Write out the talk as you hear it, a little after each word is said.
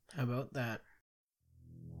How about that?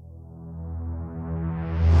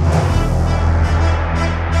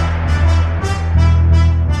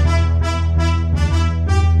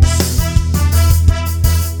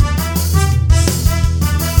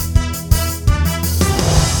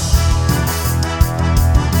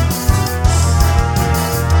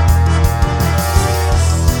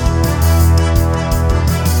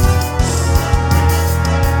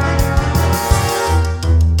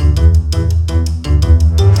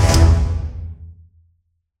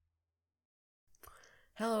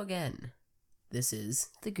 Hello again. This is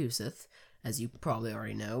the Gooseth, as you probably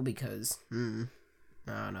already know because, I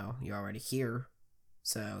don't know, you're already here,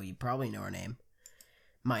 so you probably know our name.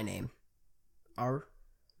 My name. R.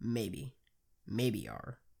 Maybe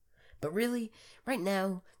R. But really, right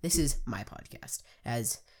now, this is my podcast,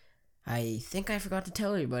 as I think I forgot to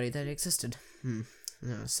tell everybody that it existed.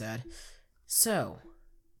 That was sad. So,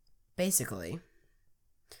 basically,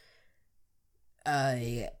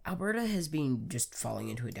 Alberta has been just falling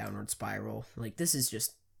into a downward spiral. Like, this is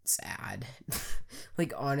just sad.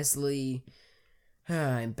 Like, honestly,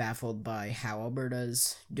 I'm baffled by how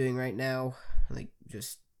Alberta's doing right now. Like,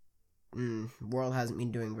 just, world hasn't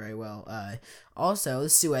been doing very well. Also, the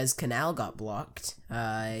Suez Canal got blocked.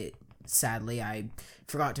 Sadly, I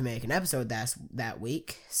forgot to make an episode that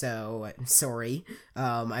week, so, sorry.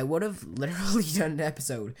 I would have literally done an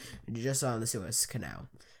episode just on the Suez Canal.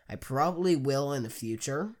 I probably will in the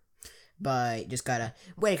future, but just gotta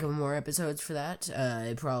wait a couple more episodes for that.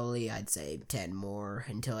 Probably, I'd say 10 more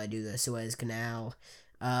until I do the Suez Canal.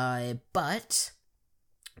 But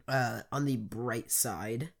on the bright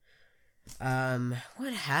side,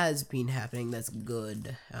 what has been happening that's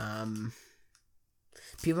good?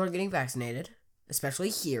 People are getting vaccinated, especially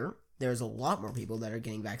here. There's a lot more people that are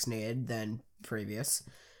getting vaccinated than previous.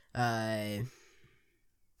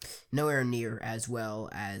 Nowhere near as well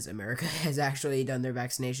as America has actually done their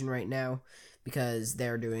vaccination right now, because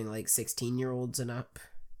they're doing, 16-year-olds and up.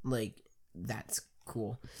 That's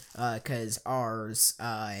cool. Because ours,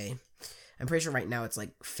 I'm pretty sure right now it's,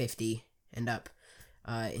 50 and up,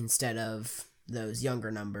 instead of those younger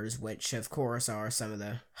numbers, which, of course, are some of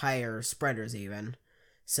the higher spreaders even.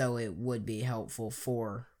 So it would be helpful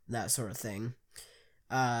for that sort of thing.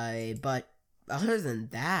 But other than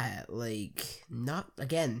that,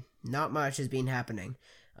 not much has been happening.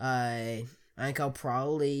 I think I'll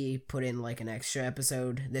probably put in, an extra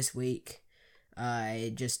episode this week,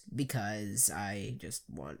 just because I just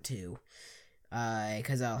want to,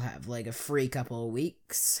 because I'll have, a free couple of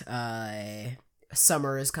weeks.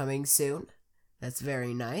 Summer is coming soon. That's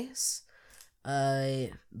very nice.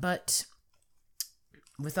 But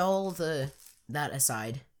with all that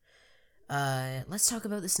aside, let's talk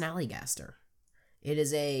about the Snallygaster. It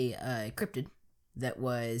is a cryptid that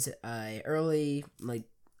was early,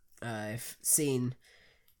 seen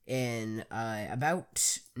in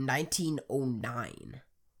about 1909,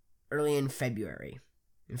 early in February,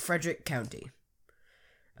 in Frederick County,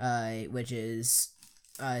 which is,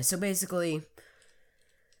 so basically,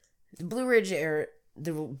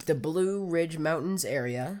 the Blue Ridge Mountains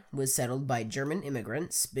area was settled by German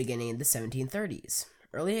immigrants beginning in the 1730s.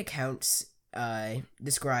 Early accounts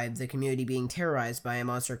describe the community being terrorized by a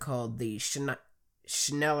monster called the Schnellergeist.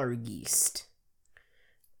 Schnellergeist?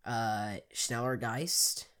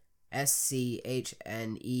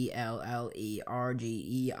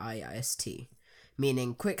 Schnellergergeist,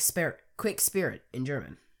 meaning quick spirit in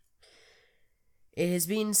German. It has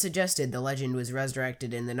been suggested the legend was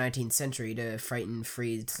resurrected in the 19th century to frighten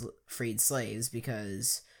freed slaves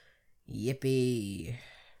because, yippee.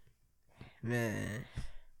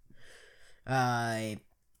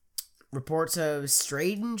 Reports of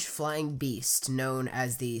strange flying beast known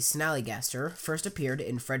as the Snallygaster first appeared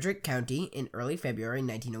in Frederick County in early February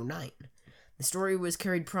 1909. The story was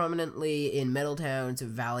carried prominently in Middletown's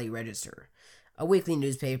Valley Register, a weekly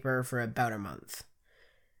newspaper, for about a month,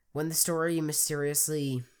 when the story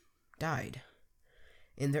mysteriously died.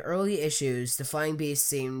 In the early issues, the flying beast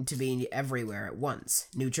seemed to be everywhere at once.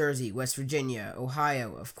 New Jersey, West Virginia,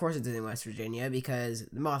 Ohio, of course it's in West Virginia because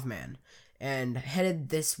the Mothman, and headed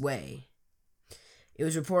this way. It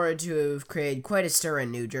was reported to have created quite a stir in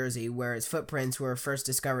New Jersey, where its footprints were first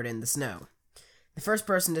discovered in the snow. The first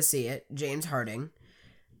person to see it, James Harding,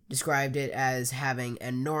 described it as having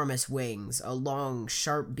enormous wings, a long,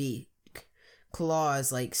 sharp beak,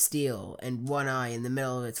 claws like steel, and one eye in the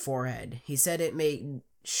middle of its forehead. He said it made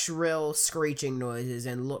shrill, screeching noises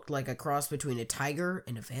and looked like a cross between a tiger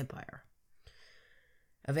and a vampire.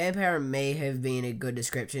 A vampire may have been a good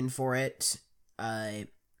description for it.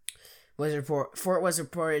 Fort was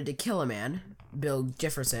reported to kill a man, Bill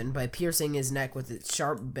Jefferson, by piercing his neck with its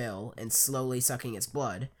sharp bill and slowly sucking its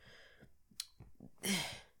blood.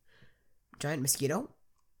 Giant mosquito?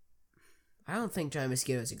 I don't think giant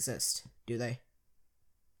mosquitoes exist, do they?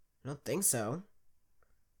 I don't think so.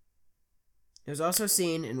 It was also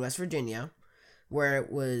seen in West Virginia, where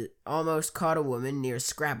it was almost caught a woman near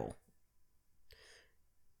Scrabble.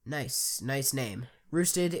 Nice name.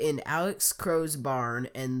 Roosted in Alex Crow's barn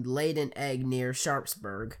and laid an egg near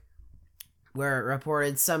Sharpsburg, where it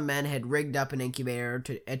reported some men had rigged up an incubator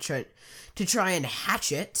to try and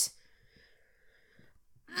hatch it.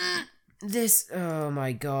 Oh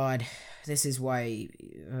my god. This is why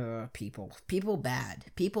people bad.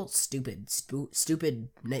 People stupid. Stupid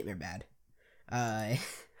nightmare bad.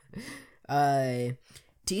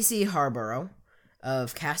 T.C. Harborough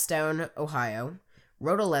of Castdown, Ohio,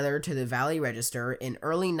 wrote a letter to the Valley Register in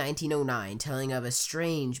early 1909 telling of a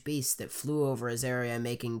strange beast that flew over his area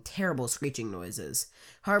making terrible screeching noises.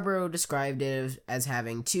 Harborough described it as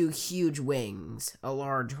having 2 huge wings, a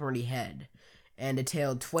large horny head, and a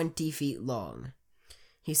tail 20 feet long.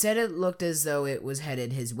 He said it looked as though it was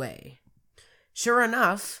headed his way. Sure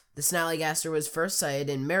enough, the snallygaster was first sighted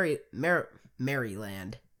in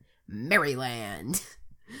Maryland,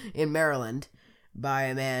 in Maryland, by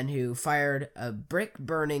a man who fired a brick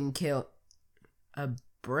burning kiln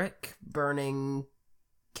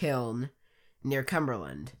near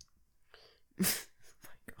Cumberland.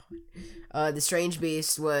 The strange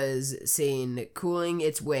beast was seen cooling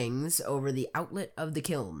its wings over the outlet of the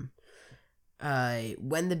kiln.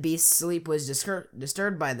 When the beast's sleep was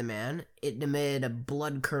disturbed by the man, it emitted a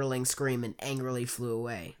blood-curdling scream and angrily flew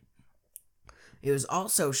away. It was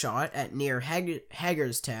also shot at near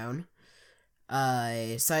Hagerstown,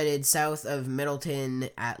 sighted south of Middleton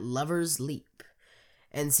at Lover's Leap,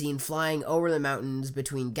 and seen flying over the mountains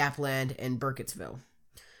between Gapland and Burkittsville,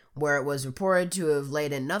 where it was reported to have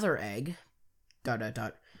laid another egg, ...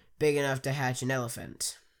 big enough to hatch an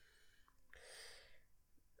elephant.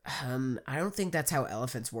 I don't think that's how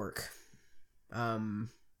elephants work. I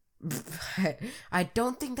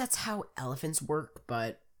don't think that's how elephants work,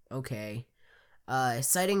 but okay.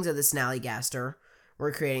 Sightings of the snallygaster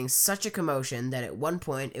were creating such a commotion that at one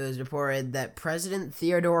point it was reported that President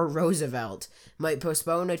Theodore Roosevelt might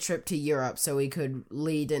postpone a trip to Europe so he could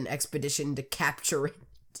lead an expedition to capture it.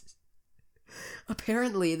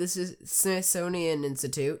 Apparently, the Smithsonian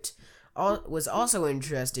Institute was also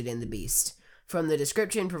interested in the beast. From the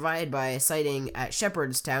description provided by a sighting at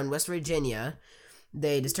Shepherdstown, West Virginia,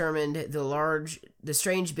 they determined the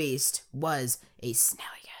strange beast was a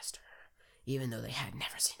snallygaster. Even though they had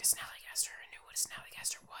never seen a snallygaster and knew what a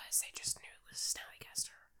snallygaster was, they just knew it was a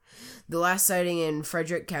snallygaster. The last sighting in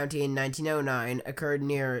Frederick County in 1909 occurred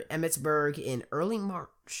near Emmitsburg in early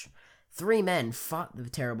March. 3 men fought the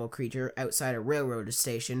terrible creature outside a railroad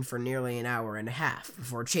station for nearly an hour and a half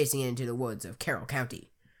before chasing it into the woods of Carroll County.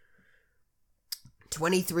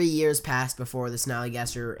 23 years passed before the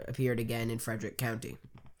snallygaster appeared again in Frederick County.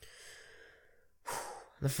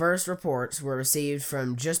 The first reports were received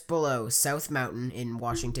from just below South Mountain in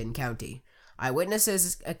Washington County.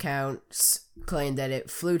 Eyewitnesses' accounts claimed that it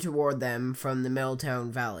flew toward them from the Middletown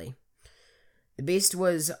Valley. The beast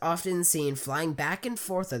was often seen flying back and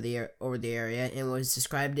forth over the area and was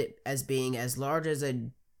described as being as large as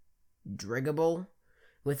a drigable,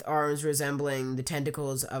 with arms resembling the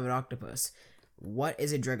tentacles of an octopus. What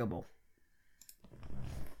is a drigable?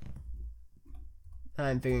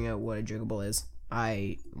 I'm figuring out what a drigable is.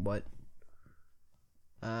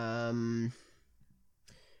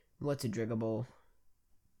 What's a drigable?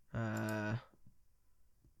 A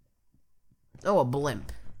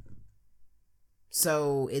blimp.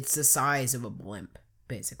 So, it's the size of a blimp,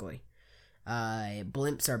 basically.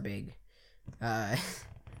 Blimps are big.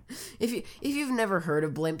 If you've never heard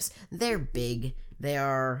of blimps, they're big. They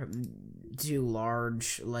are too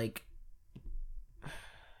large, like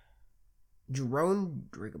drone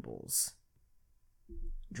drigables.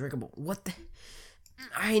 Drigable. What the?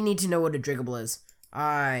 I need to know what a drigable is.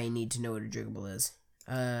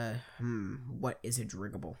 What is a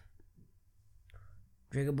drigable?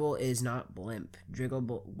 Drigable is not blimp.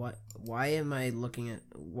 Drigable, what? Why am I looking at...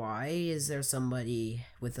 Why is there somebody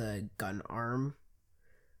with a gun arm?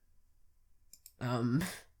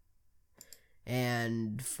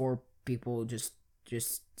 And 4 people just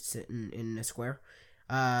sitting in a square.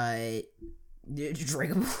 Drigable?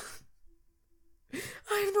 I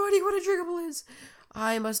have no idea what a drigable is.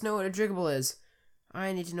 I must know what a drigable is.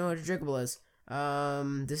 I need to know what a drigable is.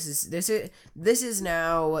 This is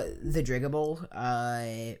now the drigable.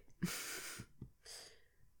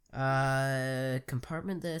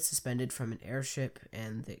 Compartment that is suspended from an airship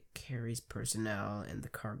and that carries personnel and the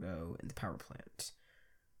cargo and the power plant.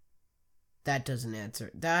 That does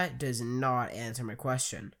not answer my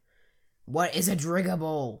question. What is a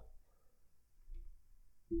drigable?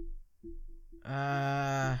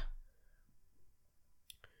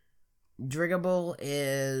 Drigable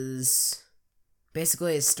is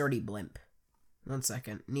basically a sturdy blimp. 1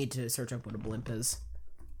 second. Need to search up what a blimp is.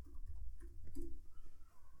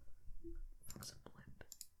 What's a blimp?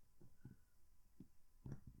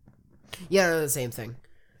 Yeah, they're the same thing.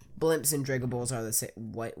 Blimps and drigables are the same.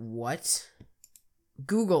 What?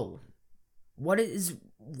 Google.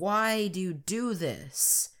 Why do you do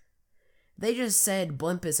this? They just said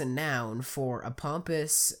blimp is a noun for a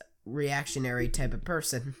pompous, reactionary type of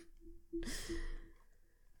person.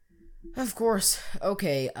 Of course.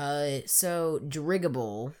 Okay, so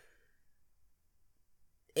drigable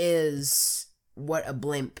is what a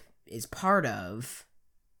blimp is part of.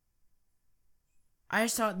 I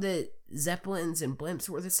just thought that Zeppelins and blimps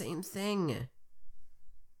were the same thing.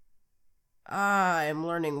 I'm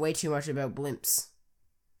learning way too much about blimps.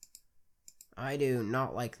 I do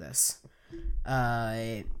not like this.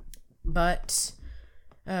 Where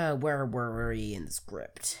were we in the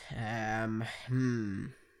script?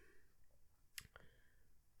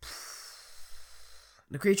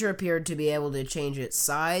 The creature appeared to be able to change its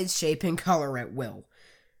size, shape, and color at will.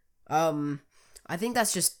 I think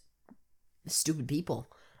that's just stupid people.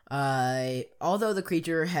 Although the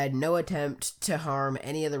creature had no attempt to harm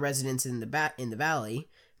any of the residents in the valley,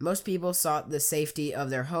 most people sought the safety of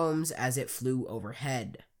their homes as it flew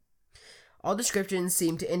overhead. All descriptions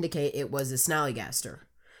seem to indicate it was a snallygaster.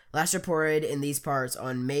 Last reported in these parts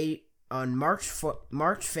on March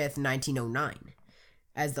 5th, 1909,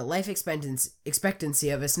 as the life expectancy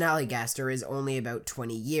of a snallygaster is only about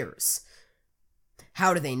 20 years.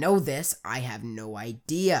 How do they know this? I have no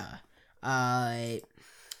idea.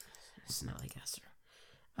 Snallygaster.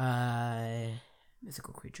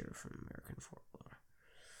 Mythical creature from American folklore.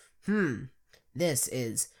 This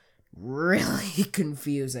is really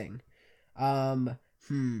confusing.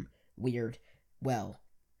 Weird. Well,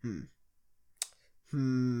 I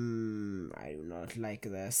do not like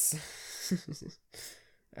this.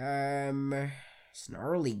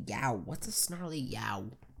 Snarly yow. What's a snarly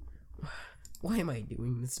yow? Why am I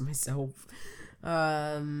doing this to myself?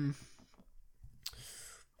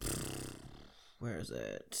 Where is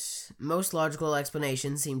it? Most logical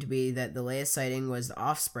explanations seem to be that the latest sighting was the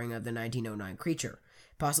offspring of the 1909 creature,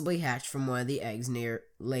 possibly hatched from one of the eggs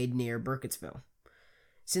laid near Burkittsville.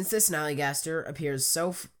 Since the snallygaster appears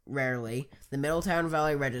so rarely, the Middletown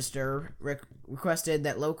Valley Register requested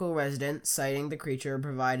that local residents sighting the creature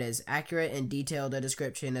provide as accurate and detailed a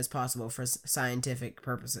description as possible for scientific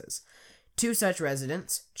purposes. Two such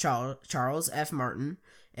residents, Charles F. Martin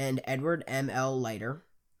and Edward M. L. Leiter,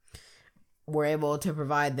 were able to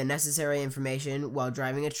provide the necessary information while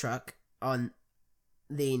driving a truck on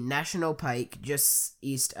the National Pike just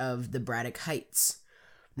east of the Braddock Heights.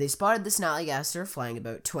 They spotted the snallygaster flying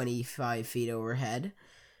about 25 feet overhead.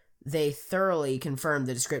 They thoroughly confirmed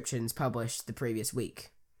the descriptions published the previous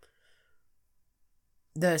week.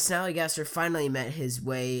 The snallygaster finally met his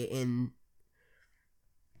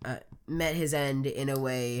end in a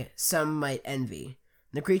way some might envy.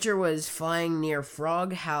 The creature was flying near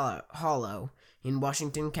Frog Hollow in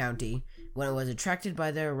Washington County when it was attracted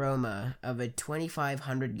by the aroma of a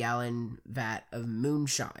 2,500-gallon vat of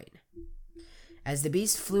moonshine. As the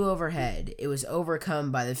beast flew overhead, it was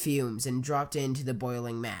overcome by the fumes and dropped into the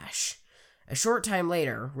boiling mash. A short time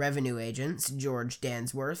later, revenue agents George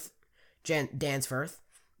Dansworth and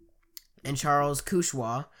Charles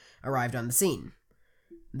Cushwa arrived on the scene.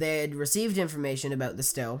 They had received information about the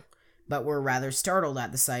still, but were rather startled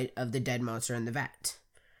at the sight of the dead monster in the vat.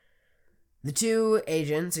 The two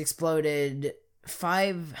agents exploded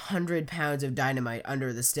 500 pounds of dynamite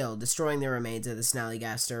under the still, destroying the remains of the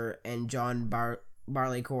snallygaster and John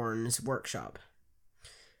Barleycorn's workshop.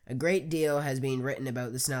 A great deal has been written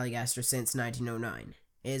about the snallygaster since 1909.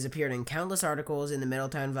 It has appeared in countless articles in the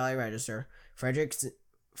Middletown Valley Register,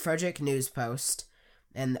 Frederick News Post,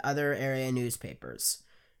 and other area newspapers.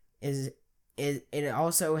 It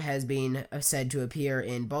also has been said to appear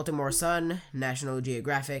in Baltimore Sun, National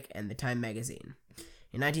Geographic, and the Time magazine.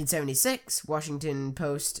 In 1976, Washington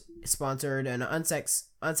Post sponsored an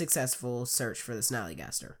unsuccessful search for the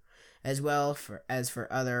snallygaster, as well as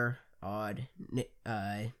for other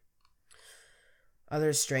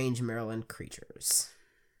strange Maryland creatures.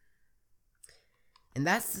 And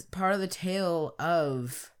that's part of the tale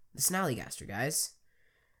of the snallygaster, guys.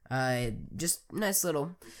 Just nice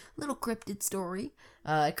little cryptid story.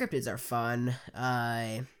 Cryptids are fun.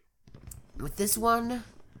 With this one,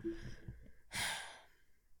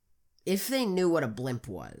 if they knew what a blimp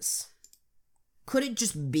was, could it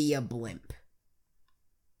just be a blimp?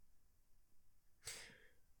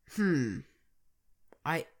 Could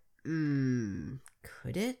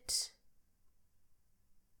it?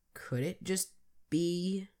 Could it just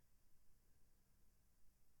be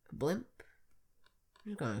a blimp?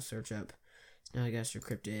 I'm just gonna search up Snallygaster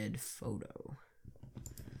cryptid photo.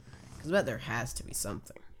 Because I bet there has to be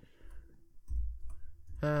something.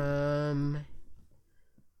 No,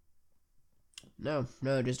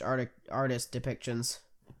 just artist depictions.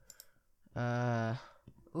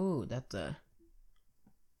 Ooh, that's a...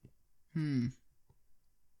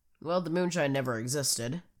 Well, the moonshine never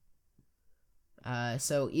existed.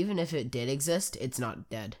 So even if it did exist, it's not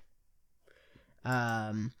dead.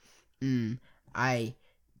 I do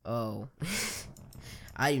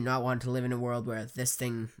not want to live in a world where this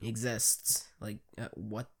thing exists. Like,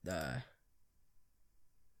 what the...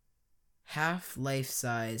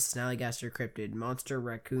 Half-life-size Snallygaster cryptid monster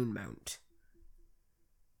raccoon mount.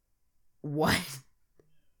 What?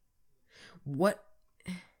 What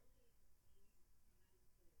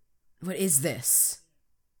is this?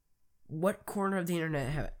 What corner of the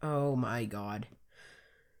internet have... Oh my god.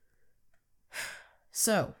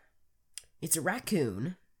 So, it's a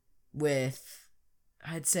raccoon with,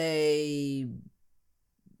 I'd say,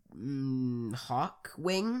 hawk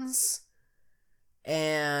wings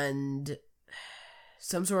and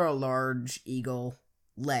some sort of large eagle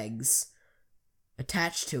legs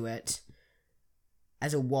attached to it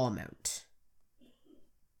as a wall mount.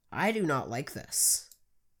 I do not like this.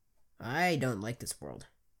 I don't like this world.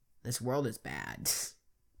 This world is bad.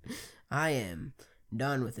 I am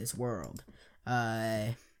done with this world.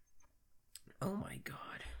 Oh my god.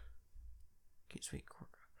 Cute sweet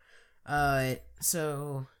corker.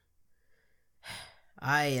 So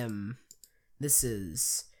I am... This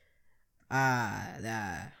is...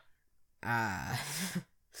 I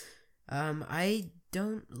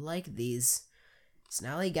don't like these.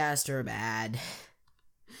 Snallygaster are bad.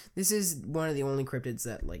 This is one of the only cryptids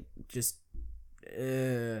that, like, just...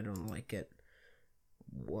 I don't like it.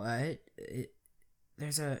 What?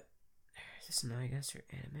 There's a Snallygaster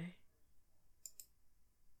anime?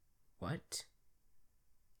 What?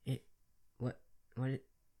 What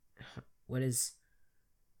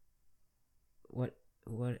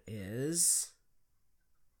is...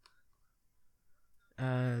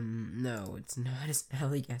 No, it's not a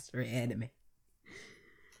Snallygaster anime.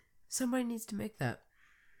 Somebody needs to make that.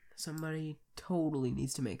 Somebody totally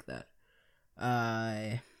needs to make that.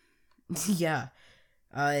 Yeah.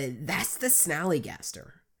 That's the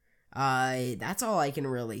Snallygaster. That's all I can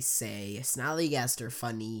really say. Snallygaster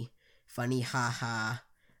funny, haha.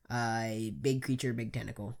 Big creature, big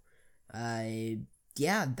tentacle.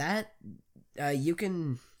 Yeah, that, you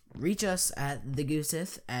can reach us at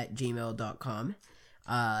thegooseth@gmail.com.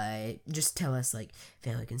 Just tell us, like,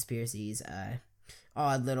 family conspiracies,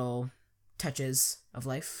 odd little touches of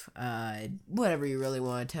life, whatever you really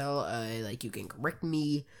want to tell. Like, you can correct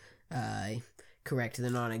me, correct the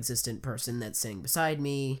non-existent person that's sitting beside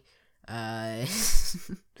me,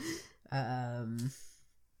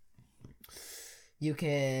 you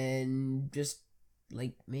can just,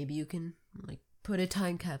 like, maybe you can, like, put a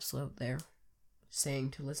time capsule out there saying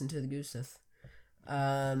to listen to the Gooseth.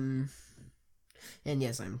 And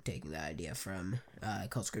yes, I'm taking that idea from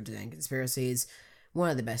Culture, Cryptids, and Conspiracies, one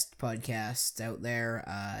of the best podcasts out there.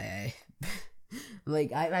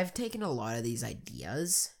 I've taken a lot of these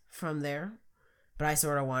ideas from there, but I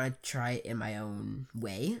sort of want to try it in my own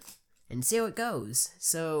way and see how it goes.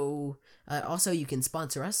 So, also you can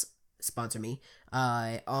sponsor me,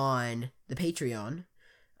 on the Patreon.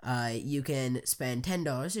 You can spend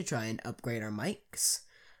 $10 to try and upgrade our mics,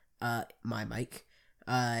 my mic,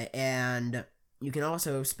 and you can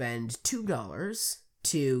also spend $2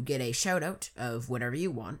 to get a shout out of whatever you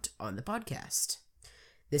want on the podcast.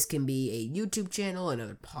 This can be a YouTube channel,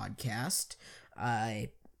 another podcast,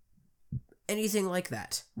 anything like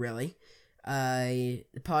that, really. The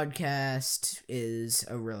podcast is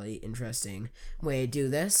a really interesting way to do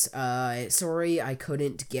this. Sorry I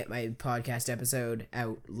couldn't get my podcast episode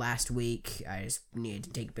out last week. I just needed to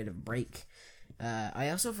take a bit of a break. I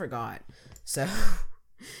also forgot.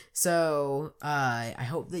 So, I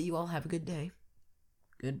hope that you all have a good day.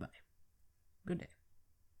 Goodbye. Good day.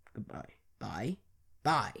 Goodbye. Bye.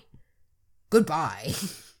 Bye. Goodbye.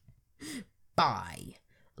 Bye.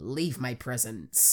 Leave my presence.